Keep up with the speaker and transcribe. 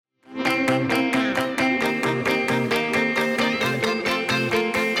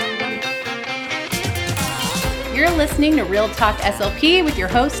listening to Real Talk SLP with your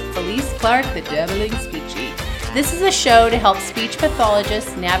host, Felice Clark, the Dabbling Speechy. This is a show to help speech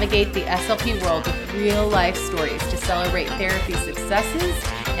pathologists navigate the SLP world with real-life stories to celebrate therapy successes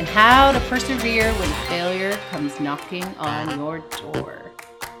and how to persevere when failure comes knocking on your door.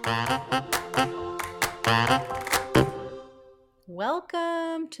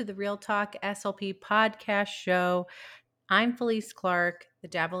 Welcome to the Real Talk SLP podcast show. I'm Felice Clark, the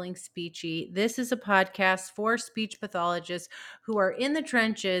Dabbling Speechy. This is a podcast for speech pathologists who are in the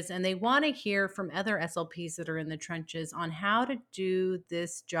trenches and they want to hear from other SLPs that are in the trenches on how to do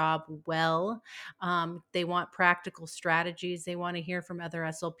this job well. They want practical strategies. They want to hear from other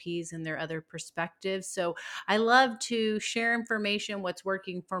SLPs and their other perspectives. So I love to share information, what's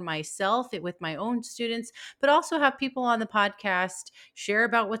working for myself with my own students, but also have people on the podcast share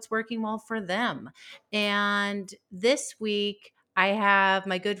about what's working well for them. And this week, I have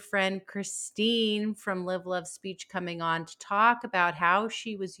my good friend Kristine from Live Love Speech coming on to talk about how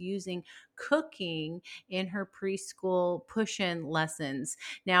she was using cooking in her preschool push-in lessons.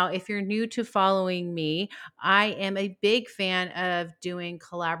 Now, if you're new to following me, I am a big fan of doing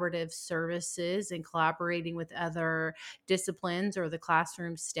collaborative services and collaborating with other disciplines or the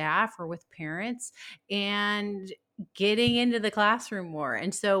classroom staff or with parents and getting into the classroom more.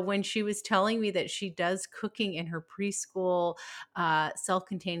 And so when she was telling me that she does cooking in her preschool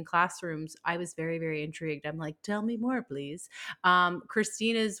self-contained classrooms, I was very, very intrigued. I'm like, tell me more, please.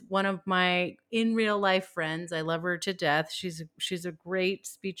 Kristine is one of my in real life friends. I love her to death. She's a great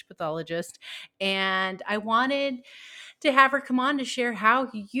speech pathologist. And I wanted to have her come on to share how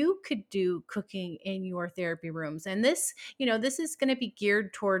you could do cooking in your therapy rooms. And this is going to be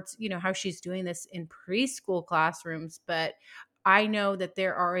geared towards, how she's doing this in preschool classrooms, but I know that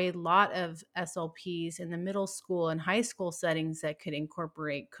there are a lot of SLPs in the middle school and high school settings that could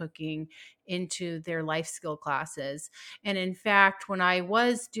incorporate cooking into their life skill classes. And in fact, when I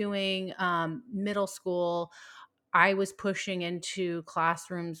was doing middle school, I was pushing into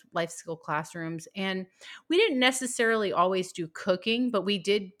classrooms, life skill classrooms, and we didn't necessarily always do cooking, but we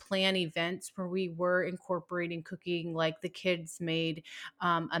did plan events where we were incorporating cooking, like the kids made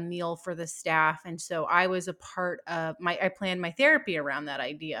a meal for the staff. And so I was a part of I planned my therapy around that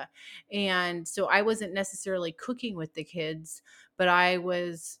idea. And so I wasn't necessarily cooking with the kids, but I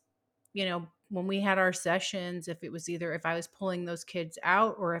was, when we had our sessions, if it was either if I was pulling those kids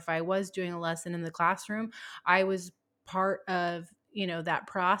out or if I was doing a lesson in the classroom, I was part of, that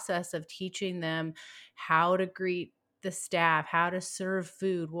process of teaching them how to greet the staff, how to serve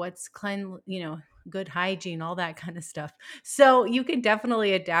food, what's good hygiene, all that kind of stuff. So you can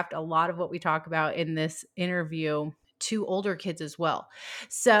definitely adapt a lot of what we talk about in this interview to older kids as well.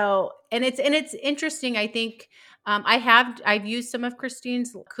 So, and it's interesting. I think I've used some of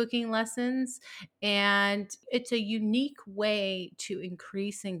Kristine's cooking lessons, and it's a unique way to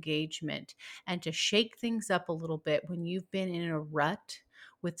increase engagement and to shake things up a little bit when you've been in a rut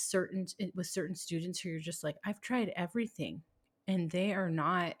with certain students who you're just like, I've tried everything and they're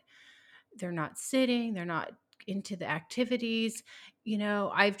not sitting, they're not into the activities.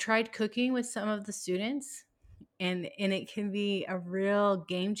 I've tried cooking with some of the students, and it can be a real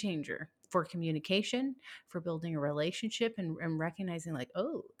game changer for communication, for building a relationship, and recognizing like,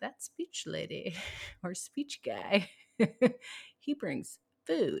 oh, that speech lady or speech guy, he brings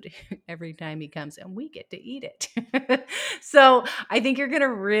food every time he comes and we get to eat it. So I think you're going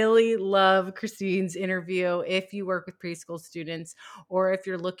to really love Kristine's interview if you work with preschool students or if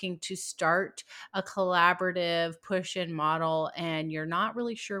you're looking to start a collaborative push-in model and you're not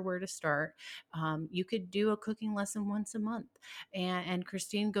really sure where to start. You could do a cooking lesson once a month. And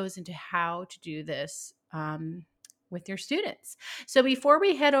Kristine goes into how to do this with your students. So before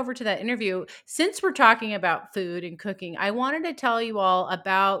we head over to that interview, since we're talking about food and cooking, I wanted to tell you all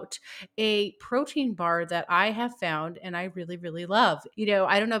about a protein bar that I have found and I really, really love.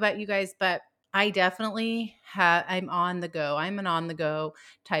 I don't know about you guys, but I definitely I'm on the go. I'm an on the go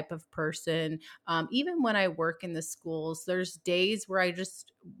type of person. Even when I work in the schools, there's days where I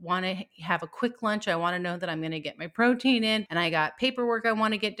just want to have a quick lunch. I want to know that I'm going to get my protein in, and I got paperwork I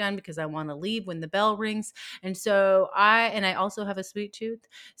want to get done because I want to leave when the bell rings. And so I also have a sweet tooth.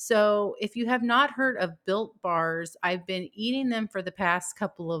 So if you have not heard of Built bars, I've been eating them for the past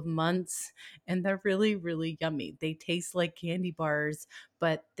couple of months, and they're really, really yummy. They taste like candy bars,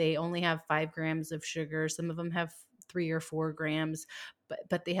 but they only have 5 grams of sugar. Some of them have 3 or 4 grams,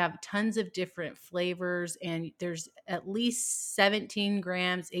 but they have tons of different flavors, and there's at least 17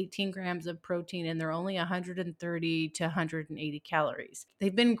 grams, 18 grams of protein, and they're only 130 to 180 calories.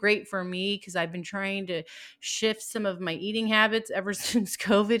 They've been great for me because I've been trying to shift some of my eating habits ever since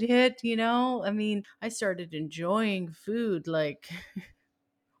COVID hit, I mean, I started enjoying food like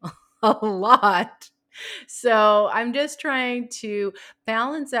a lot. So I'm just trying to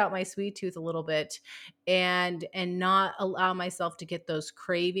balance out my sweet tooth a little bit and not allow myself to get those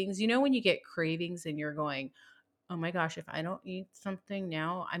cravings. When you get cravings and you're going, oh my gosh, if I don't eat something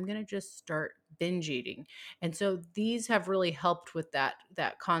now, I'm going to just start binge eating. And so these have really helped with that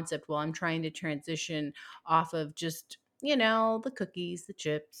concept while I'm trying to transition off of just the cookies, the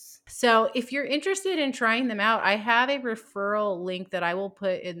chips. So if you're interested in trying them out, I have a referral link that I will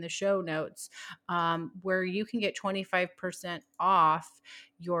put in the show notes, where you can get 25% off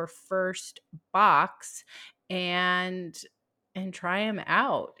your first box and try them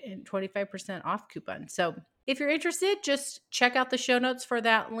out, and 25% off coupon. So if you're interested, just check out the show notes for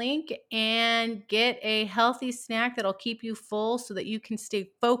that link and get a healthy snack that'll keep you full so that you can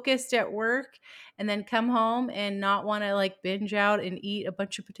stay focused at work and then come home and not want to like binge out and eat a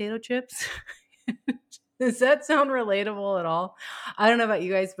bunch of potato chips. Does that sound relatable at all? I don't know about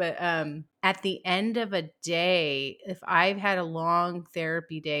you guys, but at the end of a day, if I've had a long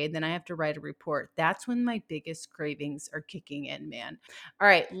therapy day and then I have to write a report, that's when my biggest cravings are kicking in, man. All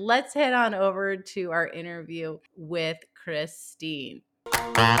right, let's head on over to our interview with Kristine.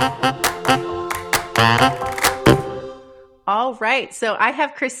 All right, so I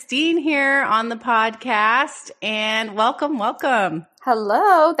have Kristine here on the podcast, and welcome.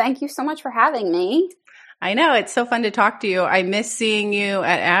 Hello, thank you so much for having me. I know, it's so fun to talk to you. I miss seeing you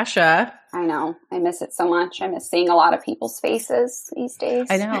at ASHA. I know, I miss it so much. I miss seeing a lot of people's faces these days.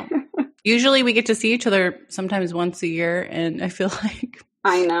 I know. Usually we get to see each other sometimes once a year, and I feel like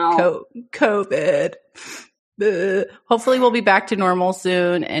I know COVID. Hopefully we'll be back to normal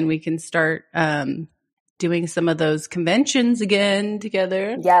soon, and we can start doing some of those conventions again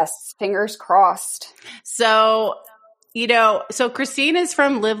together. Yes, fingers crossed. So Kristine is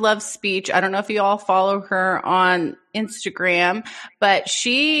from Live Love Speech. I don't know if you all follow her on Instagram, but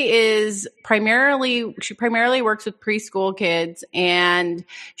she primarily works with preschool kids, and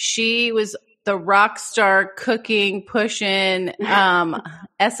she was the rock star cooking, pushing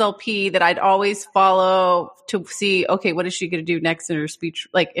SLP that I'd always follow to see, okay, what is she going to do next in her speech,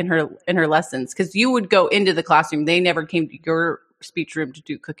 like in her lessons? Because you would go into the classroom. They never came to your speech room to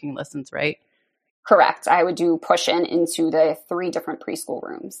do cooking lessons, right? Correct. I would do push-in into the 3 different preschool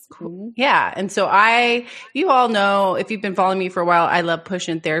rooms. Mm-hmm. Yeah. And so you all know, if you've been following me for a while, I love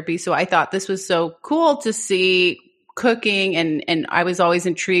push-in therapy. So I thought this was so cool to see cooking, and I was always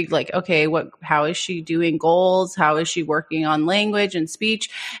intrigued, like, okay, how is she doing goals? How is she working on language and speech?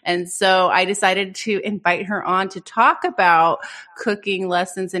 And so I decided to invite her on to talk about cooking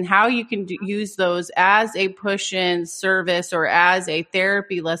lessons and how you can use those as a push-in service or as a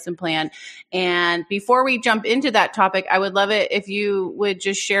therapy lesson plan. And before we jump into that topic, I would love it if you would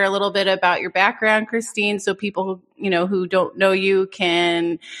just share a little bit about your background, Kristine, so people who don't know you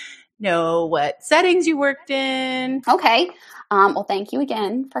can know what settings you worked in. Okay. Well, thank you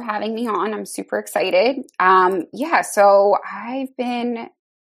again for having me on. I'm super excited. So I've been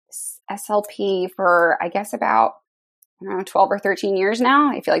SLP for, I guess, about 12 or 13 years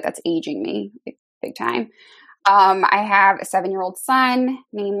now. I feel like that's aging me big time. I have a 7-year-old son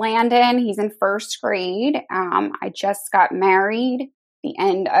named Landon. He's in 1st grade. I just got married the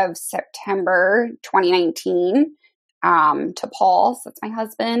end of September 2019. To Paul, so that's my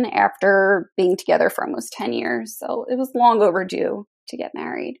husband, after being together for almost 10 years. So it was long overdue to get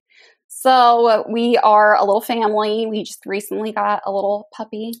married. So we are a little family. We just recently got a little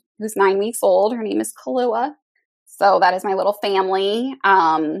puppy who's 9 weeks old. Her name is Kahlua. So that is my little family.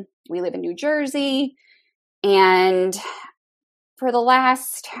 We live in New Jersey. And for the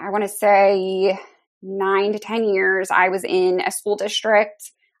last, I want to say 9 to 10 years, I was in a school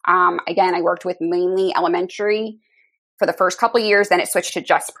district. Again, I worked with mainly elementary for the first couple of years, then it switched to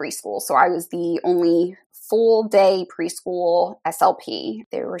just preschool. So I was the only full day preschool SLP.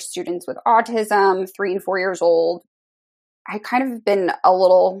 There were students with autism, 3 and 4 years old. I kind of been a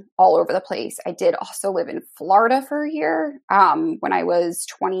little all over the place. I did also live in Florida for a year when I was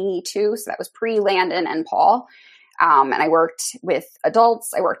 22. So that was pre-Landon and Paul. And I worked with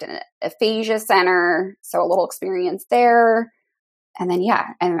adults. I worked in an aphasia center. So a little experience there. And then,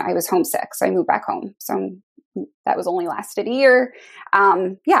 and I was homesick. So I moved back home. So that was only lasted a year.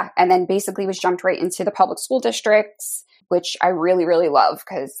 And then basically was jumped right into the public school districts, which I really, really love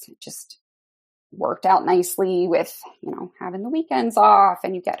because just worked out nicely with, having the weekends off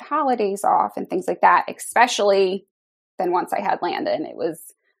and you get holidays off and things like that, especially then once I had Landon, it was,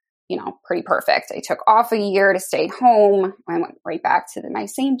 pretty perfect. I took off a year to stay home. I went right back to my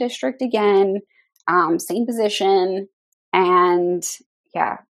same district again, same position. And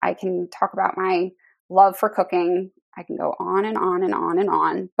yeah, I can talk about my love for cooking. I can go on and on and on and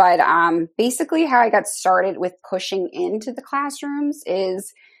on. But basically how I got started with pushing into the classrooms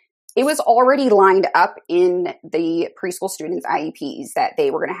is it was already lined up in the preschool students' IEPs that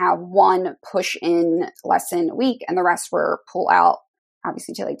they were going to have one push-in lesson a week and the rest were pull out,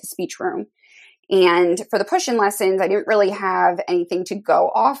 obviously, to like the speech room. And for the push-in lessons, I didn't really have anything to go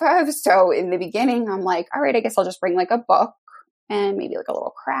off of. So in the beginning, I'm like, all right, I guess I'll just bring like a book and maybe like a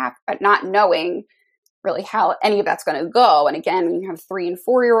little craft, but not knowing really how any of that's going to go. And again, when you have 3 and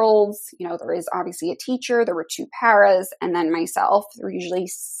 4-year-olds, there is obviously a teacher, there were 2 paras, and then myself. There were usually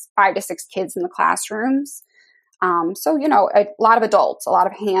 5 to 6 kids in the classrooms. So, a lot of adults, a lot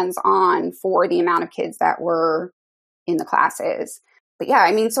of hands-on for the amount of kids that were in the classes. But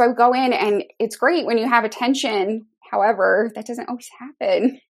yeah, so I would go in and it's great when you have attention. However, that doesn't always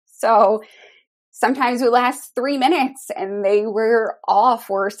happen. So sometimes it would last 3 minutes and they were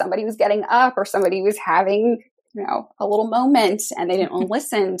off, or somebody was getting up, or somebody was having, a little moment and they didn't want to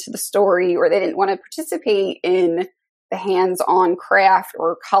listen to the story, or they didn't want to participate in the hands-on craft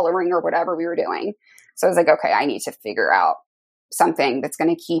or coloring or whatever we were doing. So I was like, okay, I need to figure out something that's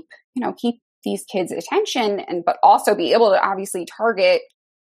going to keep these kids' attention but also be able to obviously target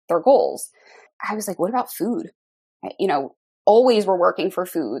their goals. I was like, what about food? Always we're working for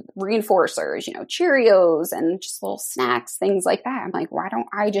food, reinforcers, Cheerios and just little snacks, things like that. I'm like, why don't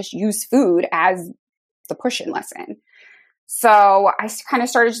I just use food as the push-in lesson? So I kind of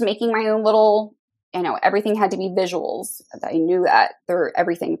started just making my own little, everything had to be visuals. I knew that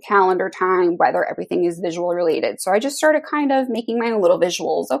everything, calendar time, whether everything is visual related. So I just started kind of making my own little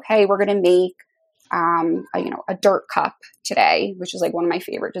visuals. Okay, we're going to make, a dirt cup today, which is like one of my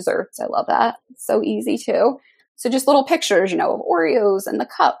favorite desserts. I love that. It's so easy too. So just little pictures, of Oreos and the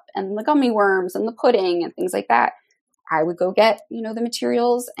cup and the gummy worms and the pudding and things like that. I would go get, the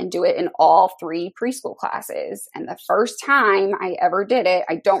materials and do it in all 3 preschool classes. And the first time I ever did it,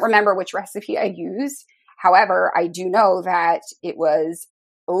 I don't remember which recipe I used. However, I do know that it was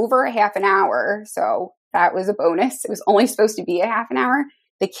over a half an hour. So that was a bonus. It was only supposed to be a half an hour.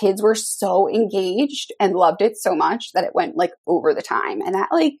 The kids were so engaged and loved it so much that it went like over the time. And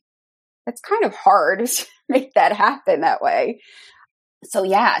that's kind of hard to make that happen that way. So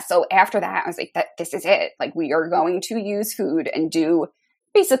yeah, so after that, I was like, this is it. Like, we are going to use food and do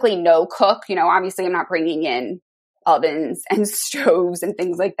basically no cook. Obviously I'm not bringing in ovens and stoves and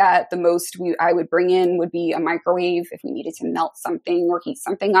things like that. The most I would bring in would be a microwave if we needed to melt something or heat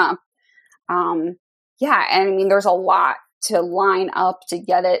something up. Yeah, and there's a lot to line up to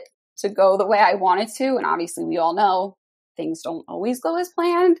get it to go the way I want it to. And obviously we all know things don't always go as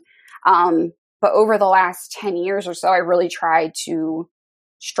planned. But over the last 10 years or so, I really tried to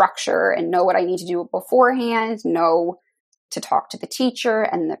structure and know what I need to do beforehand, know to talk to the teacher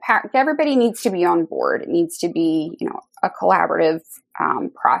and the parent. Everybody needs to be on board. It needs to be, a collaborative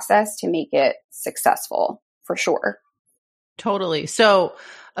process to make it successful for sure. Totally. So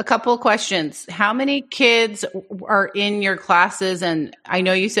a couple of questions. How many kids are in your classes? And I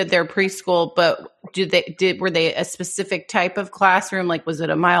know you said they're preschool, but were they a specific type of classroom? Like, was it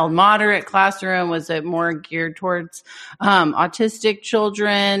a mild, moderate classroom? Was it more geared towards autistic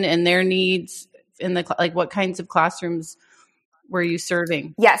children and their needs what kinds of classrooms were you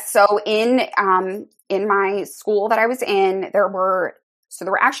serving? Yes. So in my school that I was in, there were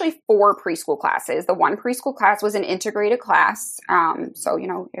actually 4 preschool classes. The one preschool class was an integrated class. So,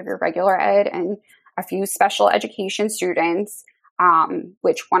 you have your regular ed and a few special education students,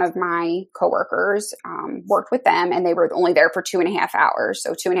 which one of my coworkers worked with them, and they were only there for 2.5 hours.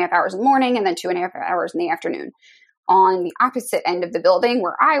 So 2.5 hours in the morning and then 2.5 hours in the afternoon. On the opposite end of the building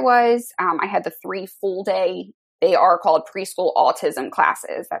where I was, I had the 3 full day, they are called preschool autism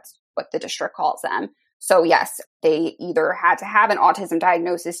classes. That's what the district calls them. So yes, they either had to have an autism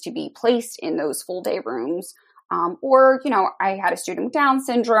diagnosis to be placed in those full day rooms, or, I had a student with Down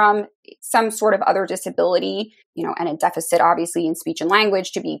syndrome, some sort of other disability, and a deficit, obviously, in speech and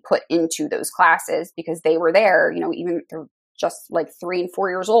language to be put into those classes because they were there, even they're just like 3 and 4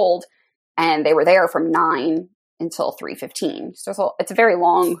 years old, and they were there from 9 until 3:15. So it's a very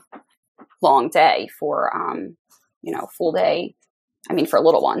long day for, full day. For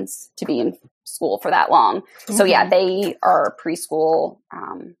little ones to be in school for that long. Mm-hmm. So yeah, they are preschool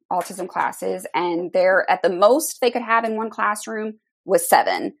autism classes, and they're at the most they could have in one classroom was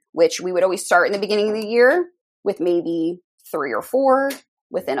 7, which we would always start in the beginning of the year with maybe 3 or 4.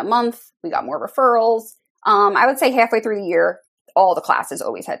 Within a month, we got more referrals. I would say halfway through the year, all the classes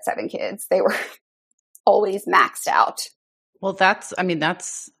always had 7 kids. They were always maxed out. Well,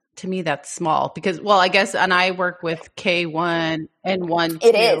 to me, that's small because, well, I guess, and I work with K1 and 1, 2.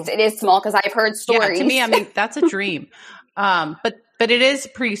 It is small because I've heard stories. Yeah, to me, I mean, that's a dream. But it is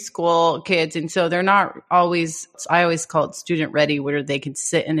preschool kids. And so they're not always, I always call it student ready, where they can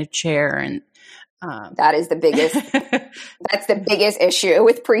sit in a chair and, that is the biggest, that's the biggest issue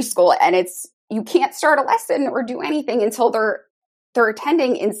with preschool. And you can't start a lesson or do anything until they're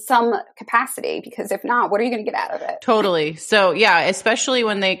attending in some capacity, because if not, what are you going to get out of it? Totally. So yeah, especially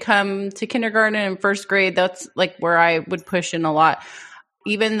when they come to kindergarten and first grade, that's like where I would push in a lot.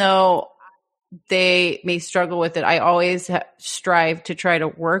 Even though they may struggle with it, I always strive to try to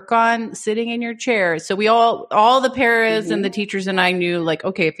work on sitting in your chair. So we all the paras and the teachers and I knew, like,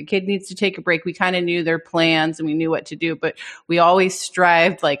 okay, if a kid needs to take a break, we kind of knew their plans and we knew what to do, but we always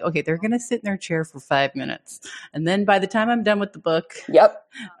strived like, okay, they're going to sit in their chair for 5 minutes. And then by the time I'm done with the book,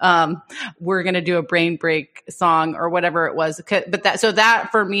 we're going to do a brain break song or whatever it was. But that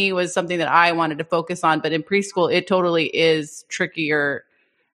for me was something that I wanted to focus on. But in preschool, it totally is trickier.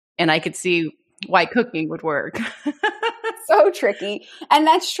 And I could see why cooking would work. So tricky. And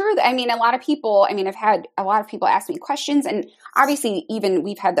that's true. I mean, I've had a lot of people ask me questions, and obviously even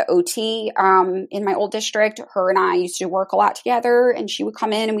we've had the OT in my old district. Her and I used to work a lot together, and she would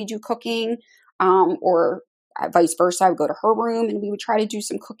come in and we do cooking, or vice versa. I would go to her room and we would try to do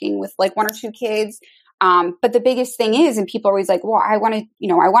some cooking with like 1 or 2 kids. But the biggest thing is, and people are always like, well, I want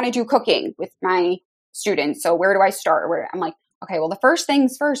to do cooking with my students. So where do I start? I'm like, okay, well, the first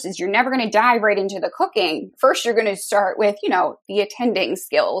things first is you're never going to dive right into the cooking. First, you're going to start with, the attending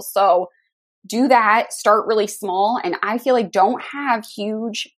skills. So do that, start really small. And I feel like don't have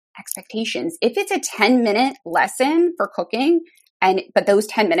huge expectations. If it's a 10-minute lesson for cooking, but those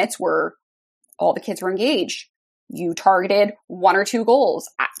 10 minutes were all the kids were engaged, you targeted 1 or 2 goals.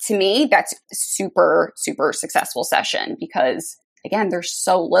 To me, that's super, super successful session, because again, there's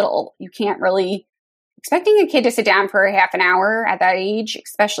so little. You can't really expecting a kid to sit down for a half an hour at that age,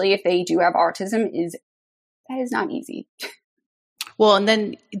 especially if they do have autism, that is not easy. Well,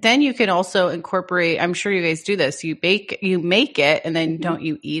 and then you can also incorporate, I'm sure you guys do this, you make it, and then don't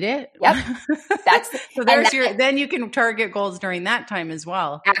you eat it? Yep. Then you can target goals during that time as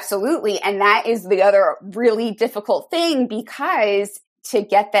well. Absolutely. And that is the other really difficult thing, because to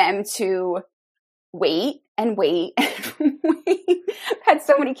get them to wait and wait and wait. I've had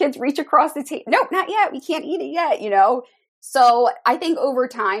so many kids reach across the table. Nope, not yet. We can't eat it yet, So I think over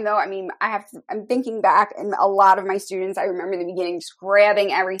time, though, I'm thinking back, and a lot of my students, I remember in the beginning just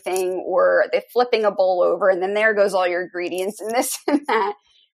grabbing everything, or they're flipping a bowl over, and then there goes all your ingredients and this and that.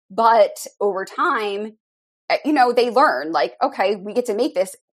 But over time, they learn, like, okay, we get to make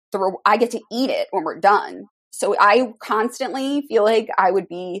this. I get to eat it when we're done. So I constantly feel like I would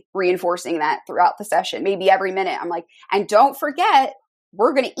be reinforcing that throughout the session, maybe every minute. I'm like, and don't forget,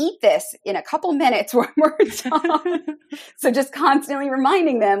 we're going to eat this in a couple minutes when we're done. So just constantly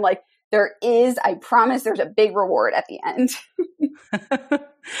reminding them, like, I promise there's a big reward at the end.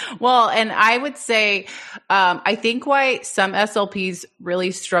 Well, and I would say, I think why some SLPs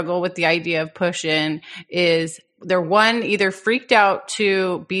really struggle with the idea of push-in is they're either freaked out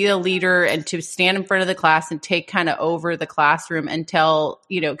to be a leader and to stand in front of the class and take kind of over the classroom until,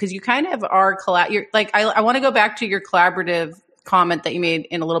 because you kind of are, you're like, I want to go back to your collaborative comment that you made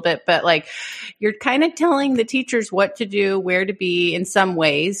in a little bit, but like you're kind of telling the teachers what to do, where to be in some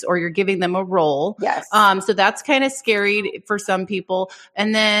ways, or you're giving them a role. Yes. So that's kind of scary for some people.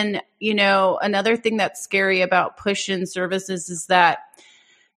 And then, another thing that's scary about push-in services is that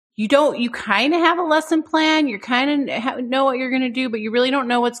you kind of have a lesson plan. You kind of know what you're going to do, but you really don't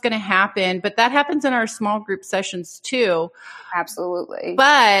know what's going to happen. But that happens in our small group sessions too. Absolutely.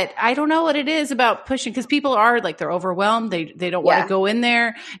 But I don't know what it is about pushing, because people are like, they're overwhelmed. They don't want to go in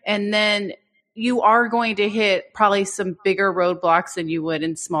there. And then you are going to hit probably some bigger roadblocks than you would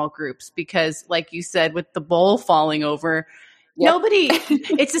in small groups, because like you said, with the bowl falling over,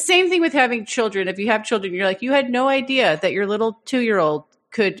 it's the same thing with having children. If you have children, you're like, you had no idea that your little 2-year-old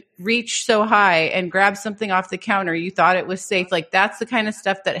could reach so high and grab something off the counter. You thought it was safe. Like, that's the kind of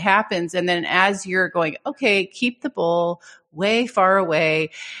stuff that happens. And then as you're going, okay, keep the bowl way far away.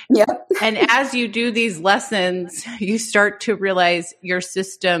 Yep. And as you do these lessons, you start to realize your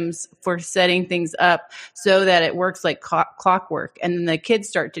systems for setting things up so that it works like clockwork. And then the kids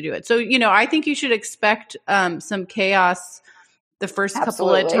start to do it. So, I think you should expect some chaos the first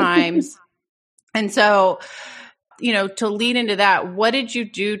couple of times. And so to lead into that, what did you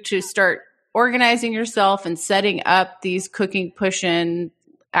do to start organizing yourself and setting up these cooking push-in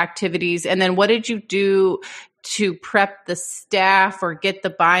activities? And then what did you do to prep the staff or get the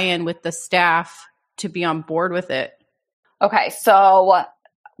buy-in with the staff to be on board with it? Okay, so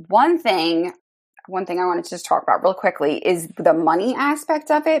one thing I wanted to just talk about real quickly is the money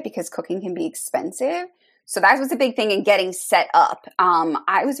aspect of it, because cooking can be expensive. So that was a big thing in getting set up.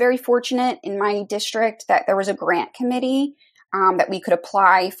 I was very fortunate in my district that there was a grant committee that we could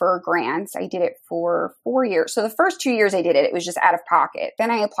apply for grants. I did it for 4 years. So the first 2 years I did it, it was just out of pocket.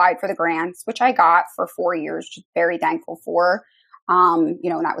 Then I applied for the grants, which I got for 4 years, which I'm very thankful for. And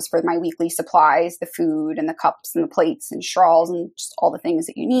that was for my weekly supplies, the food and the cups and the plates and straws and just all the things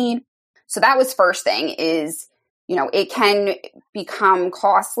that you need. So that was first thing is, it can become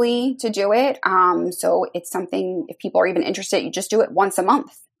costly to do it. So it's something, if people are even interested, you just do it once a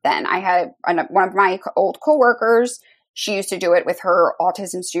month. Then I had one of my old coworkers. She used to do it with her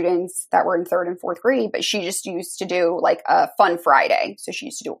autism students that were in 3rd and 4th grade, but she just used to do like a fun Friday. So she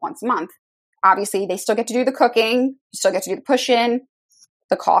used to do it once a month. Obviously, they still get to do the cooking. You still get to do the push-in.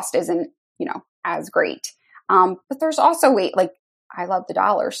 The cost isn't, as great. But there's also I love the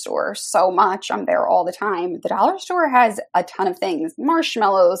dollar store so much. I'm there all the time. The dollar store has a ton of things,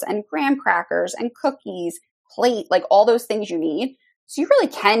 marshmallows and graham crackers and cookies, plate, like all those things you need. So you really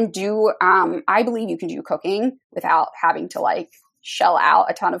can do, I believe you can do cooking without having to shell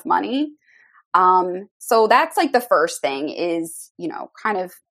out a ton of money. So that's the first thing is, kind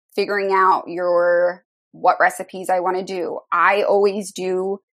of figuring out what recipes I want to do. I always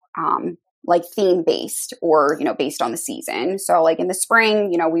do, theme based or, based on the season. So in the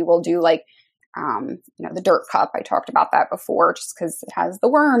spring, we will do the dirt cup. I talked about that before just because it has the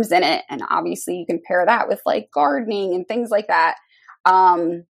worms in it. And obviously you can pair that with gardening and things like that.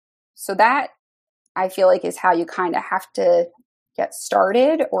 So that I feel is how you kind of have to get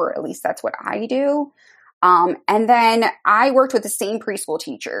started, or at least that's what I do. And then I worked with the same preschool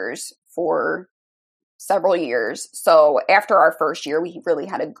teachers for several years. So after our first year, we really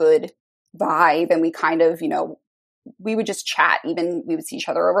had a good vibe, and we kind of, we would just chat. Even we would see each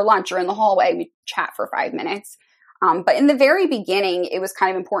other over lunch or in the hallway. We'd chat for 5 minutes. But in the very beginning, it was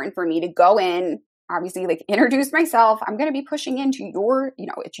kind of important for me to go in, obviously introduce myself. I'm going to be pushing into your,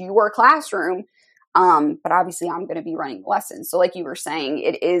 it's your classroom. But obviously I'm going to be running lessons. So like you were saying,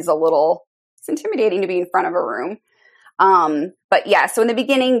 it's intimidating to be in front of a room. But yeah, so in the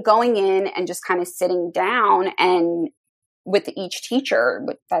beginning, going in and just kind of sitting down and with each teacher,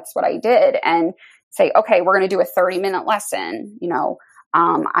 that's what I did, and say, okay, we're going to do a 30-minute lesson.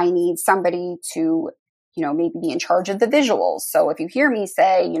 I need somebody to, maybe be in charge of the visuals. So if you hear me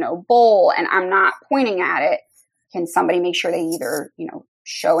say, bowl, and I'm not pointing at it, can somebody make sure they either,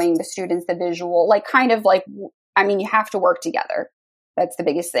 showing the students the visual, you have to work together. That's the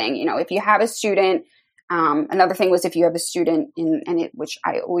biggest thing. If you have a student, another thing was if you have a student which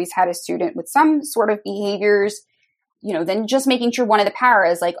I always had a student with some sort of behaviors, then just making sure one of the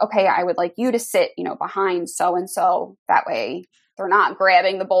paras okay, I would like you to sit, behind so-and-so. That way they're not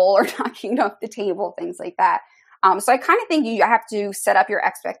grabbing the bowl or knocking off the table, things like that. So I kind of think you have to set up your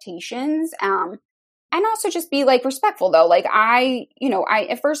expectations, and also just be respectful though. I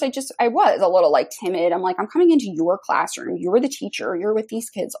at first I was a little timid. I'm I'm coming into your classroom. You're the teacher. You're with these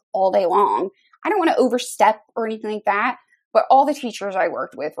kids all day long. I don't want to overstep or anything like that. But all the teachers I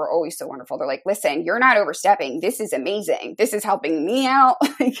worked with were always so wonderful. They're listen, you're not overstepping. This is amazing. This is helping me out.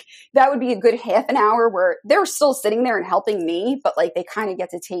 That would be a good half an hour where they're still sitting there and helping me, but they kind of get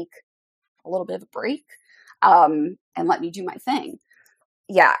to take a little bit of a break, and let me do my thing.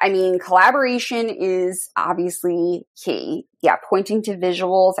 Yeah, collaboration is obviously key. Yeah, pointing to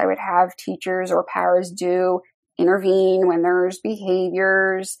visuals, I would have teachers or paras intervene when there's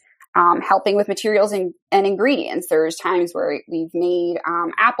behaviors, helping with materials and ingredients. There's times where we've made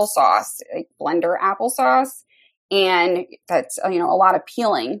applesauce, blender applesauce, and that's a lot of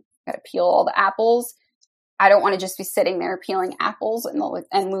peeling. Got to peel all the apples. I don't want to just be sitting there peeling apples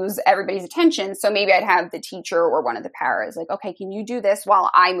and lose everybody's attention. So maybe I'd have the teacher or one of the paras okay, can you do this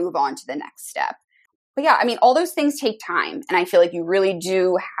while I move on to the next step? But yeah, all those things take time. And I feel you really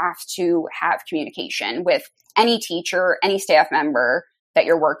do have to have communication with any teacher, any staff member that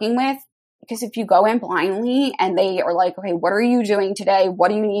you're working with. Because if you go in blindly and they are okay, what are you doing today? What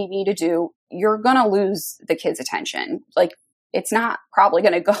do you need me to do? You're going to lose the kids' attention. It's not probably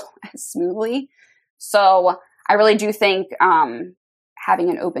going to go as smoothly. So I really do think having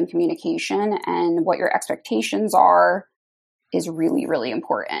an open communication and what your expectations are is really, really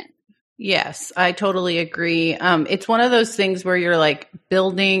important. Yes, I totally agree. It's one of those things where you're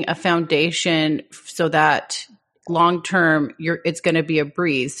building a foundation so that long term, it's going to be a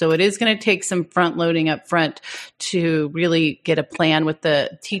breeze. So it is going to take some front loading up front to really get a plan with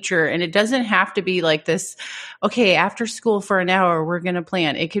the teacher. And it doesn't have to be like this, okay, after school for an hour, we're going to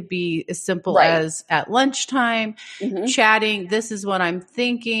plan. It could be as simple Right. as at lunchtime, Hmm. chatting. This is what I'm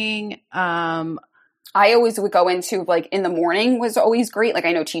thinking. I always would go into like in the morning was always great. Like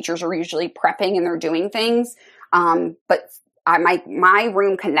I know teachers are usually prepping and they're doing things. But my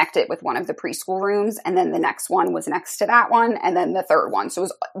room connected with one of the preschool rooms, and then the next one was next to that one, and then the third one. So it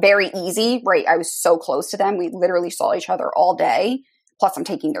was very easy, right? I was so close to them. We literally saw each other all day. Plus I'm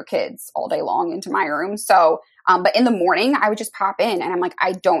taking their kids all day long into my room. So, but in the morning I would just pop in and I'm like,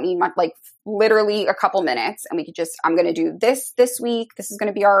 I don't need much, like literally a couple minutes, and we could just, I'm going to do this week. This is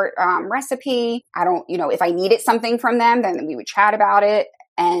going to be our recipe. I don't, if I needed something from them, then we would chat about it.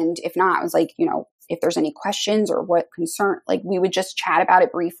 And if not, I was like, if there's any questions or what concern, like we would just chat about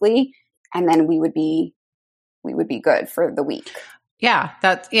it briefly, and then we would be good for the week. Yeah,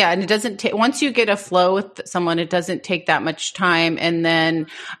 and it doesn't take, once you get a flow with someone, it doesn't take that much time. And then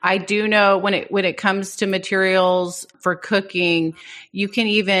I do know when it comes to materials for cooking, you can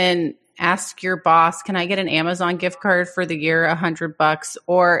even ask your boss, can I get an Amazon gift card for the year, $100?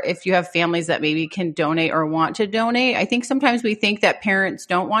 Or if you have families that maybe can donate or want to donate. I think sometimes we think that parents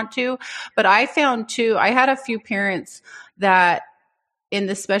don't want to, but I found too, I had a few parents that in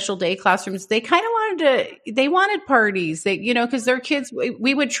the special day classrooms, they kind of they wanted parties. They, because their kids,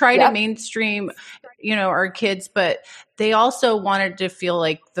 we would try to Yep. mainstream, our kids, but they also wanted to feel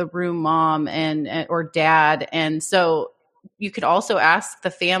like the room mom or dad. And so you could also ask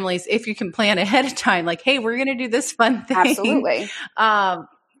the families if you can plan ahead of time, like, hey, we're going to do this fun thing. Absolutely. Yeah.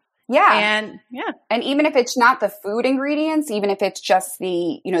 And even if it's not the food ingredients, even if it's just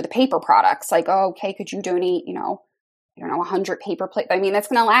the, the paper products, like, oh, okay, could you donate, 100 paper plates. I mean, that's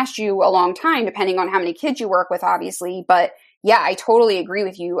going to last you a long time, depending on how many kids you work with, obviously. But yeah, I totally agree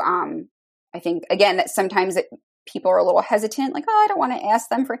with you. I think, again, that sometimes people are a little hesitant, like, oh, I don't want to ask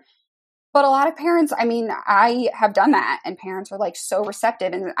them for, but a lot of parents, I mean, I have done that, and parents are like so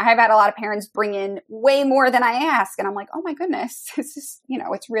receptive. And I have had a lot of parents bring in way more than I ask. And I'm like, oh my goodness, this is,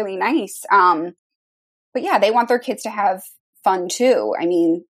 it's really nice. But yeah, they want their kids to have fun too. I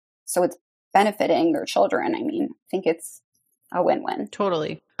mean, so it's benefiting their children. I mean, I think it's a win-win.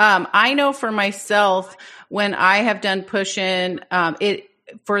 Totally. I know for myself, when I have done push-in,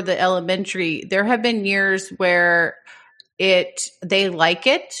 for the elementary, there have been years where they like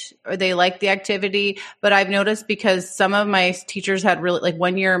it or they like the activity, but I've noticed because some of my teachers had really, like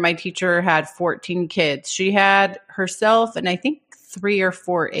one year, my teacher had 14 kids. She had herself and I think 3 or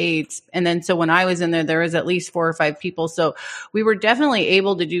 4 aides. And then, so when I was in there was at least 4 or 5 people. So we were definitely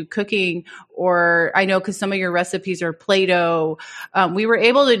able to do cooking, or I know, cause some of your recipes are Play-Doh. We were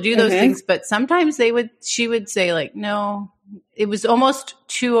able to do those things, but sometimes she would say like, no, it was almost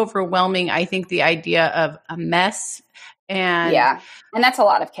too overwhelming. I think the idea of a mess. And yeah. And that's a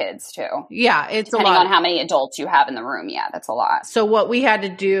lot of kids too. Yeah. It's depending a lot on how many adults you have in the room. Yeah. That's a lot. So what we had to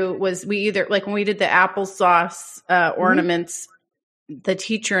do was we either, like when we did the applesauce ornaments, the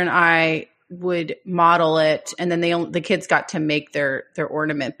teacher and I would model it, and then the kids got to make their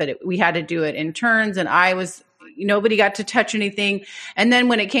ornament, but we had to do it in turns. And nobody got to touch anything. And then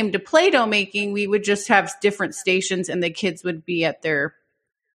when it came to Play-Doh making, we would just have different stations and the kids would be at their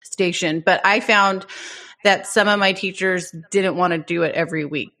station. But I found that some of my teachers didn't want to do it every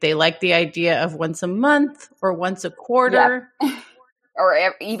week. They liked the idea of once a month or once a quarter. Yep.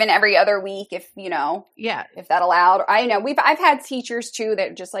 Or even every other week, if if that allowed. I know I've had teachers too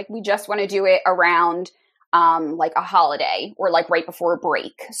that just like, we just want to do it around like a holiday or like right before a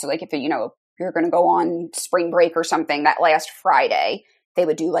break. So like if you're going to go on spring break or something that last Friday, they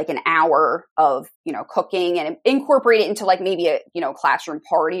would do like an hour of cooking and incorporate it into like maybe a classroom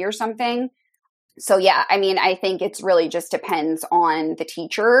party or something. So yeah, I mean, I think it's really just depends on the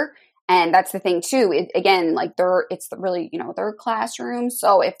teacher. And that's the thing too. Again, like it's really, their classrooms.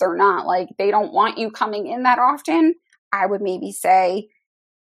 So if they're not like, they don't want you coming in that often, I would maybe say,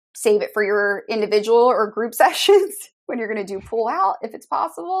 save it for your individual or group sessions when you're going to do pull out, if it's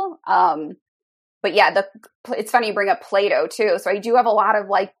possible. But yeah, it's funny you bring up Play-Doh too. So I do have a lot of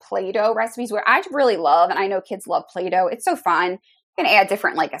like Play-Doh recipes where I really love, and I know kids love Play-Doh. It's so fun. You can add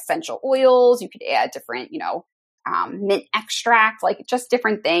different like essential oils. You could add different, mint extract, like just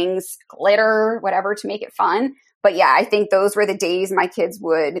different things, glitter, whatever to make it fun. But yeah, I think those were the days my kids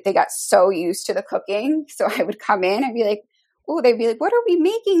they got so used to the cooking. So I would come in and be like, oh, they'd be like, what are we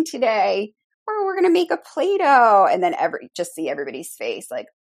making today? Or we're going to make a Play-Doh. And then just see everybody's face like,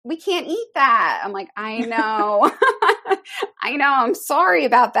 we can't eat that. I'm like, I know. I know. I'm sorry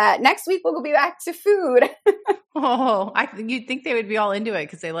about that. Next week we'll be back to food. Oh, you'd think they would be all into it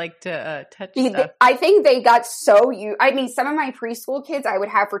because they like to touch stuff. I think they got so used. I mean, some of my preschool kids I would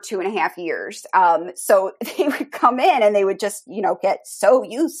have for 2.5 years. So they would come in and they would just, get so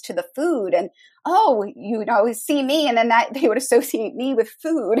used to the food and, see me. And then that they would associate me with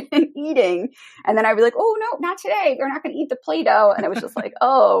food and eating. And then I'd be like, oh, no, not today. They're not going to eat the Play-Doh. And it was just like,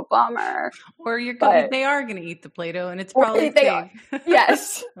 oh, bummer. Or they are going to eat the Play-Doh and it's probably safe.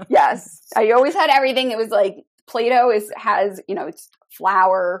 Yes. Yes. I always had everything. It was like Play-Doh has, it's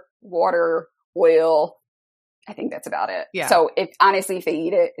flour, water, oil. I think that's about it. Yeah. So if they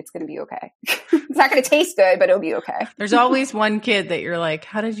eat it, it's going to be okay. It's not going to taste good, but it'll be okay. There's always one kid that you're like,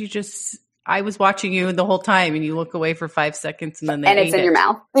 how did you I was watching you the whole time and you look away for 5 seconds and then it's in your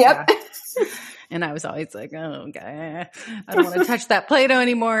mouth. Yep. Yeah. And I was always like, oh, okay, I don't want to touch that Play-Doh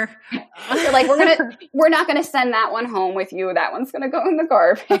anymore. You're like, we're not going to send that one home with you. That one's going to go in the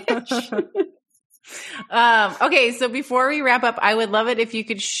garbage. Okay, so before we wrap up, I would love it if you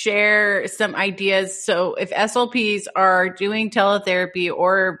could share some ideas. So if SLPs are doing teletherapy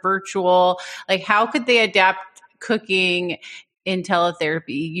or virtual, like how could they adapt cooking in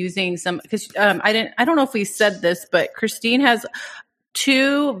teletherapy using because I don't know if we said this, but Kristine has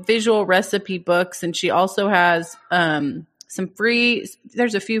 2 visual recipe books and she also has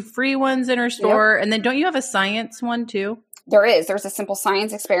there's a few free ones in her store. Yep. And then don't you have a science one too? There's a simple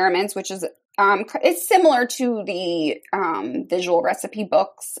science experiments, which is it's similar to the visual recipe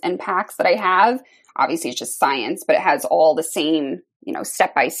books and packs that I have. Obviously, it's just science, but it has all the same,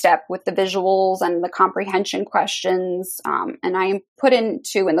 step by step with the visuals and the comprehension questions. And I put in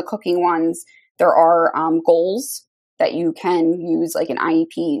the cooking ones, there are goals that you can use like in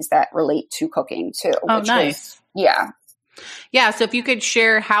IEPs that relate to cooking too. Oh, nice. Yeah. So if you could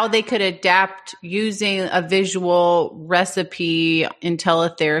share how they could adapt using a visual recipe in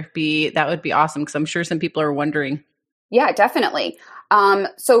teletherapy, that would be awesome. Because I'm sure some people are wondering. Yeah, definitely.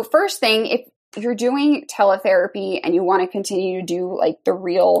 So first thing, if you're doing teletherapy and you want to continue to do like the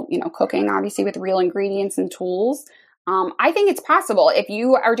real, cooking, obviously with real ingredients and tools, I think it's possible if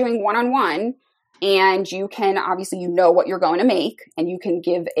you are doing one-on-one and you can, obviously, what you're going to make and you can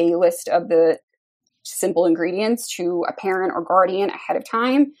give a list of the simple ingredients to a parent or guardian ahead of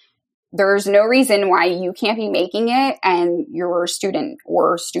time. There's no reason why you can't be making it and your student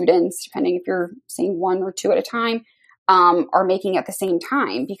or students, depending if you're seeing 1 or 2 at a time, are making at the same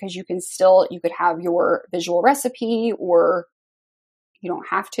time, because you could have your visual recipe, or you don't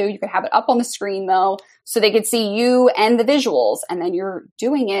have to. You could have it up on the screen though, so they could see you and the visuals, and then you're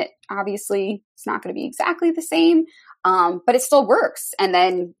doing it. Obviously, it's not going to be exactly the same, but it still works. And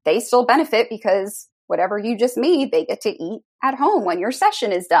then they still benefit because whatever you just made, they get to eat at home when your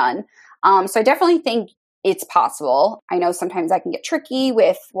session is done. So I definitely think it's possible. I know sometimes that can get tricky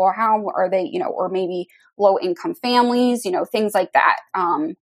with, well, how are they, or maybe low income families, things like that.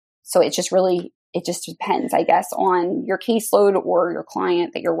 So it just depends, I guess, on your caseload or your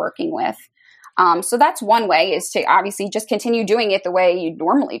client that you're working with. So that's one way, is to obviously just continue doing it the way you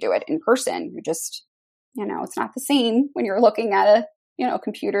normally do it in person. You're just, it's not the same when you're looking at a,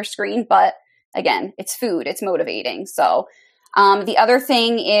 computer screen, but again, it's food, it's motivating. So the other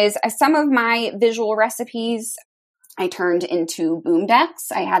thing is some of my visual recipes I turned into boom decks.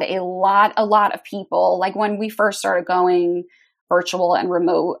 I had a lot of people, like when we first started going virtual and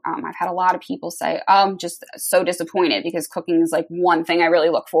remote, I've had a lot of people say, I'm just so disappointed because cooking is like one thing I really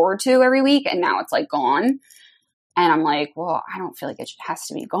look forward to every week, and now it's like gone. And I'm like, well, I don't feel like it has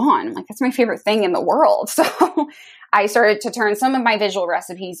to be gone. I'm like, that's my favorite thing in the world. So I started to turn some of my visual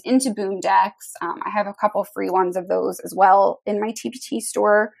recipes into boom decks. I have a couple free ones of those as well in my TPT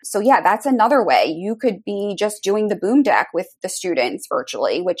store. So yeah, that's another way. You could be just doing the boom deck with the students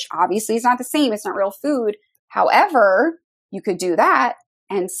virtually, which obviously is not the same. It's not real food. However, you could do that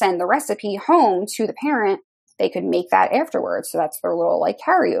and send the recipe home to the parent. They could make that afterwards. So that's their little like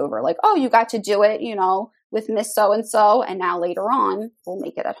carryover. Like, oh, you got to do it, with Miss So-and-so, and now later on, we'll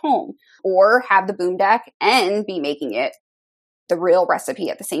make it at home. Or have the boom deck and be making it the real recipe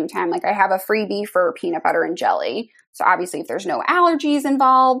at the same time. Like I have a freebie for peanut butter and jelly. So obviously if there's no allergies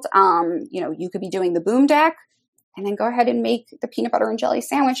involved, you could be doing the boom deck and then go ahead and make the peanut butter and jelly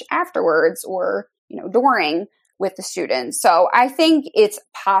sandwich afterwards, or, during with the students. So I think it's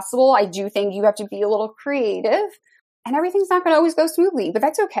possible. I do think you have to be a little creative, and everything's not going to always go smoothly, but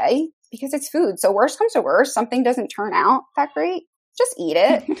that's okay because it's food. So worst comes to worst, something doesn't turn out that great, just eat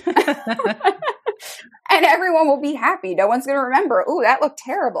it. And everyone will be happy. No one's going to remember, oh, that looked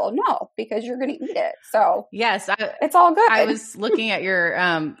terrible. No, because you're going to eat it. So yes, it's all good. I was looking at your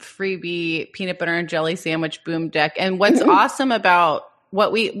freebie peanut butter and jelly sandwich boom deck. And what's awesome about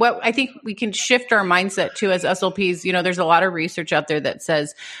what I think we can shift our mindset to as SLPs, there's a lot of research out there that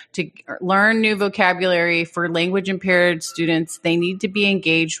says to learn new vocabulary for language impaired students, they need to be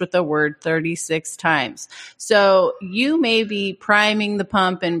engaged with a word 36 times. So you may be priming the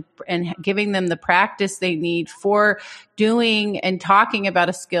pump and giving them the practice they need for doing and talking about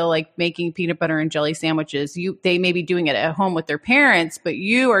a skill like making peanut butter and jelly sandwiches. They may be doing it at home with their parents, but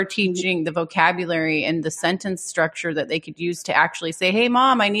you are teaching the vocabulary and the sentence structure that they could use to actually say, hey,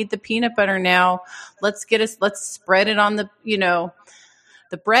 Mom, I need the peanut butter now. Let's spread it on the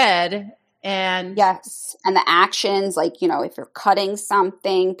bread. And yes. And the actions, like, if you're cutting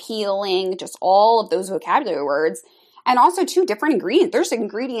something, peeling, just all of those vocabulary words. And also two different ingredients. There's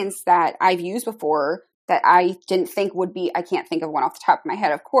ingredients that I've used before that I didn't think would be, I can't think of one off the top of my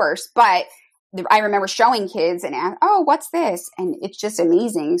head, of course, but I remember showing kids and ask, oh, what's this? And it's just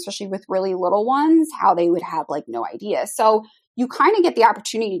amazing, especially with really little ones, how they would have like no idea. So you kind of get the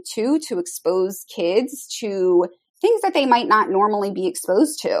opportunity too, to expose kids to things that they might not normally be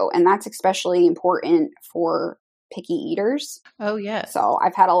exposed to. And that's especially important for picky eaters. Oh, yes. So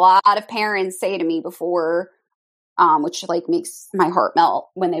I've had a lot of parents say to me before, which like makes my heart melt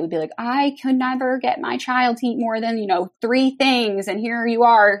when they would be like, I could never get my child to eat more than, 3 things. And here you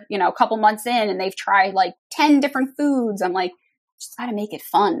are, a couple months in and they've tried like 10 different foods. I'm like, just got to make it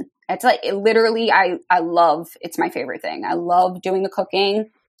fun. It's like, literally, I love, it's my favorite thing. I love doing the cooking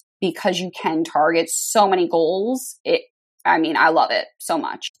because you can target so many goals. I love it so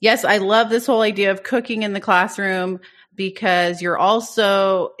much. Yes, I love this whole idea of cooking in the classroom because you're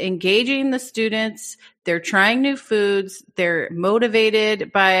also engaging the students. They're trying new foods. They're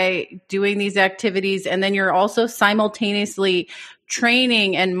motivated by doing these activities. And then you're also simultaneously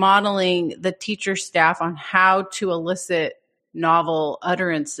training and modeling the teacher staff on how to elicit novel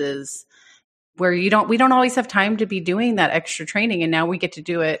utterances where we don't always have time to be doing that extra training. And now we get to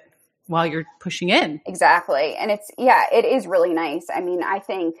do it while you're pushing in. Exactly. And it is really nice. I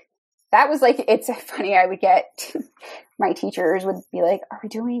think that was like, it's funny. I would get, my teachers would be like,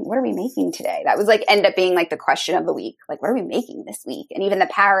 what are we making today? That was like, end up being like the question of the week. Like, what are we making this week? And even the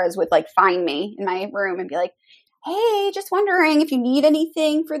paras would like find me in my room and be like, hey, just wondering if you need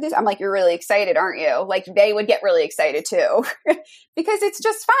anything for this. I'm like, you're really excited, aren't you? Like they would get really excited too, because it's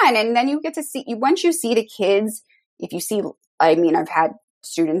just fun. And then you get to see, once you see the kids, if you see, I've had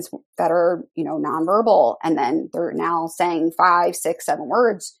students that are, nonverbal, and then they're now saying 5, 6, 7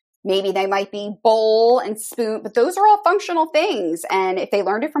 words. Maybe they might be bowl and spoon, but those are all functional things. And if they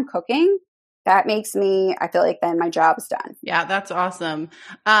learned it from cooking, that makes me, I feel like then my job is done. Yeah, that's awesome.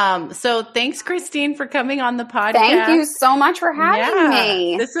 So thanks, Kristine, for coming on the podcast. Thank you so much for having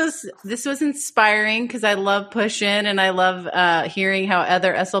me. This was inspiring because I love push in and I love hearing how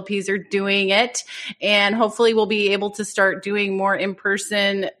other SLPs are doing it. And hopefully we'll be able to start doing more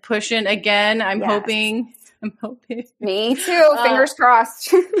in-person push in again. I'm hoping. Me too. Fingers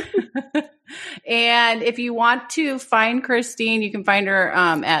crossed. And if you want to find Kristine, you can find her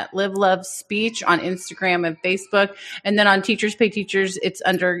at Live Love Speech on Instagram and Facebook. And then on Teachers Pay Teachers, it's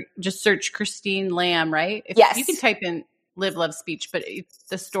under, just search Kristine Lamb, right? Yes. You can type in Live Love Speech, but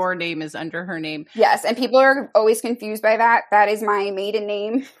the store name is under her name. Yes. And people are always confused by that. That is my maiden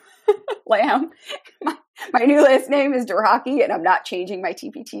name, Lamb. My new last name is Duraki, and I'm not changing my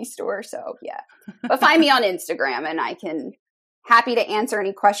TPT store. So yeah, but find me on Instagram and I can happy to answer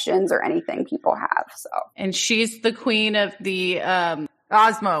any questions or anything people have. So, and she's the queen of the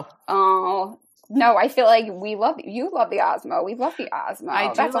Osmo. Oh no, I feel like you love the Osmo. We love the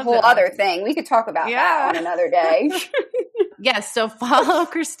Osmo. That's a whole other thing. We could talk about that on another day. Yes. So follow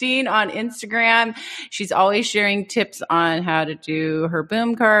Kristine on Instagram. She's always sharing tips on how to do her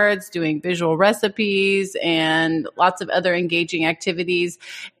boom cards, doing visual recipes, and lots of other engaging activities.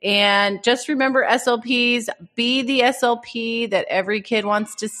 And just remember, SLPs, be the SLP that every kid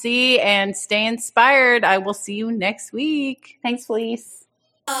wants to see, and stay inspired. I will see you next week. Thanks, Felice.